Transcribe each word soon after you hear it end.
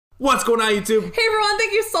What's going on, YouTube? Hey everyone,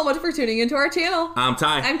 thank you so much for tuning into our channel. I'm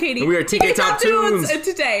Ty. I'm Katie. And we are TK Top Tunes. And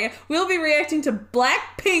today, we'll be reacting to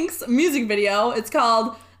Blackpink's music video. It's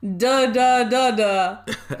called Da Da Da Da.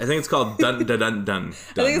 I think it's called Dun Dun Dun Dun. I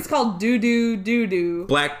think it's called Doo Doo Doo Doo.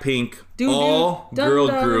 Blackpink, Doo-doo, all-girl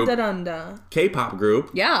group, dun. K-pop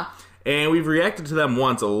group. Yeah. And we've reacted to them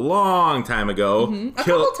once a long time ago. A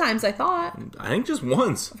couple times, I thought. I think just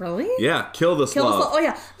once. Really? Yeah, Kill This Kill Love. This Love. Oh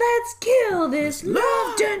yeah, let's kill this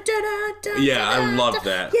love. Dun, dun, dun, dun, Yeah, I dun, love dun.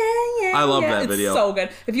 that. Yeah. I love that video. It's so good.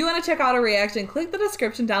 If you want to check out a reaction, click the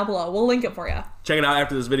description down below. We'll link it for you. Check it out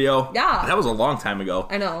after this video. Yeah. That was a long time ago.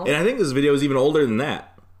 I know. And I think this video is even older than that.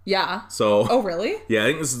 Yeah. So. Oh, really? Yeah, I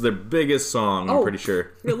think this is their biggest song, I'm pretty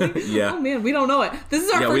sure. Really? Yeah. Oh, man, we don't know it. This is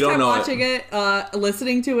our first time watching it,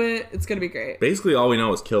 listening to it. It's going to be great. Basically, all we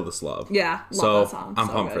know is Kill This Love. Yeah, love that song. I'm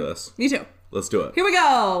pumped for this. Me too. Let's do it. Here we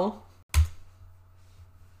go.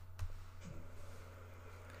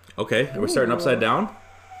 Okay, we're starting upside down.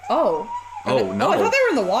 Oh. Oh, no. Oh, I thought they were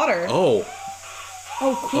in the water. Oh.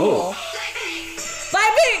 Oh, cool. Oh.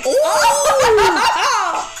 Blackpink!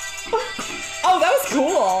 Oh! Oh, that was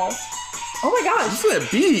cool. Oh my gosh. Listen to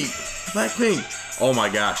that beat. Blackpink. Oh my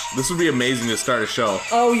gosh. This would be amazing to start a show.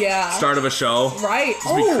 Oh, yeah. Start of a show. Right. This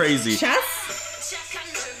would be crazy. Chess?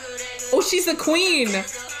 Oh, she's the queen.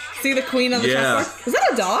 See the queen on the chessboard? Is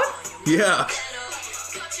that a dog? Yeah.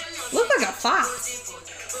 Looks like a fox.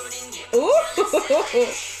 Ooh.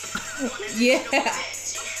 Yeah.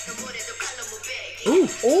 Ooh.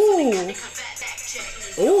 Ooh.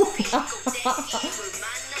 Ooh.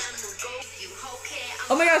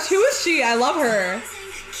 Oh my gosh, who is she? I love her.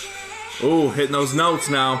 Ooh, hitting those notes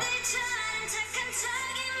now.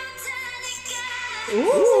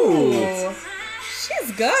 Ooh.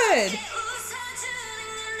 She's good.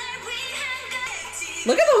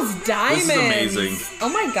 Look at those diamonds. This is amazing. Oh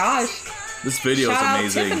my gosh. This video is Shout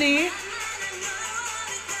amazing. out Tiffany.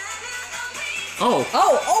 Oh.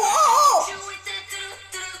 Oh. Oh.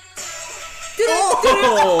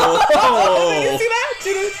 You see that?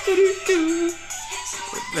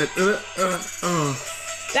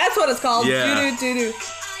 That's what it's called. Yeah. Do.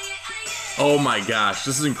 Oh my gosh,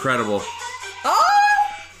 this is incredible. Oh!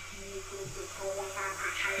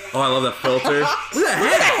 Oh, I love that filter. Look at Look at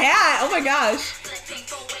that the hat. hat! Oh my gosh.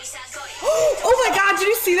 Oh my god, did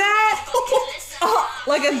you see that? Oh,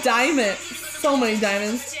 like a diamond. So many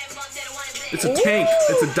diamonds. It's a tank.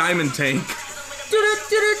 It's a diamond tank.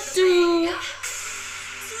 Do.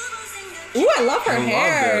 Ooh, I love her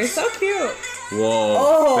hair. this. So cute. Whoa,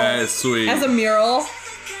 Oh, that is sweet. As a mural.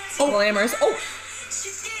 Oh, glamorous. Oh.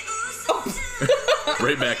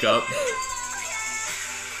 Right back up.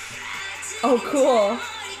 Oh, cool.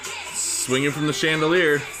 Swinging from the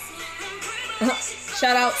chandelier.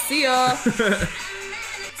 Shout out, see ya.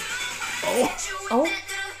 Oh.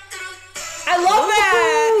 I love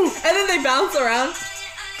that. And then they bounce around.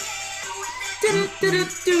 This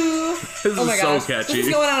Oh my is gosh. so catchy. This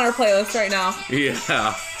is going on our playlist right now.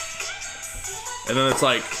 Yeah. And then it's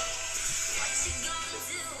like,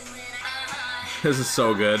 this is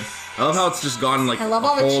so good. I love how it's just gone in like I love a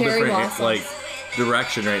all the whole cherry different blossoms. like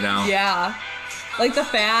direction right now. Yeah. Like the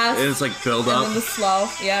fast. And it's like build and up. then the slow.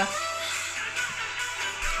 Yeah.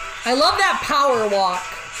 I love that power walk.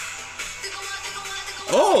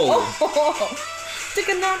 Oh!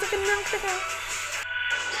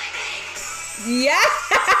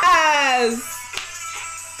 Yes!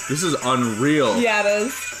 This is unreal. Yeah, it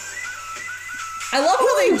is. I love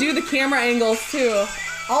how they do the camera angles too.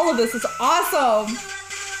 All of this is awesome.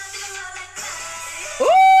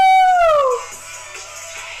 Ooh!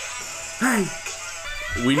 Hey!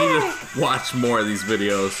 We need to watch more of these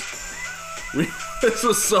videos. This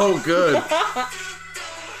was so good.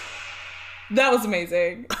 That was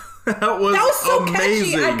amazing. That was so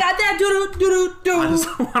amazing. catchy. I got that do. I just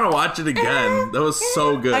want to watch it again. That was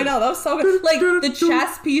so good. I know, that was so good. Like the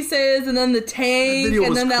chess pieces, and then the tank,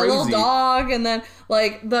 and then that little dog, and then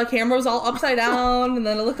like the camera was all upside down, and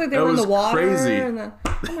then it looked like they were in the water. Crazy. And then,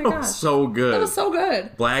 oh my That gosh, was so good. that was so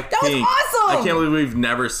good. Blackpink. That was awesome. I can't believe we've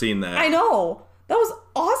never seen that. I know, that was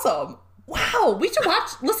awesome. Wow, we should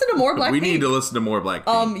listen to more Blackpink. We need to listen to more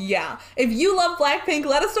Blackpink. Yeah. If you love Blackpink,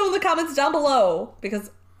 let us know in the comments down below,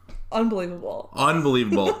 because unbelievable.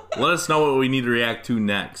 Unbelievable. Let us know what we need to react to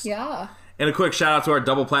next. Yeah. And a quick shout out to our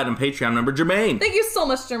double platinum Patreon member, Jermaine. Thank you so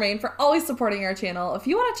much, Jermaine, for always supporting our channel. If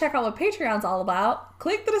you want to check out what Patreon's all about,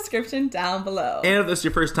 click the description down below. And if this is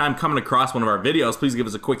your first time coming across one of our videos, please give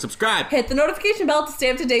us a quick subscribe. Hit the notification bell to stay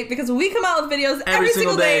up to date, because we come out with videos every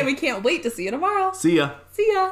single day, and we can't wait to see you tomorrow. See ya. See ya.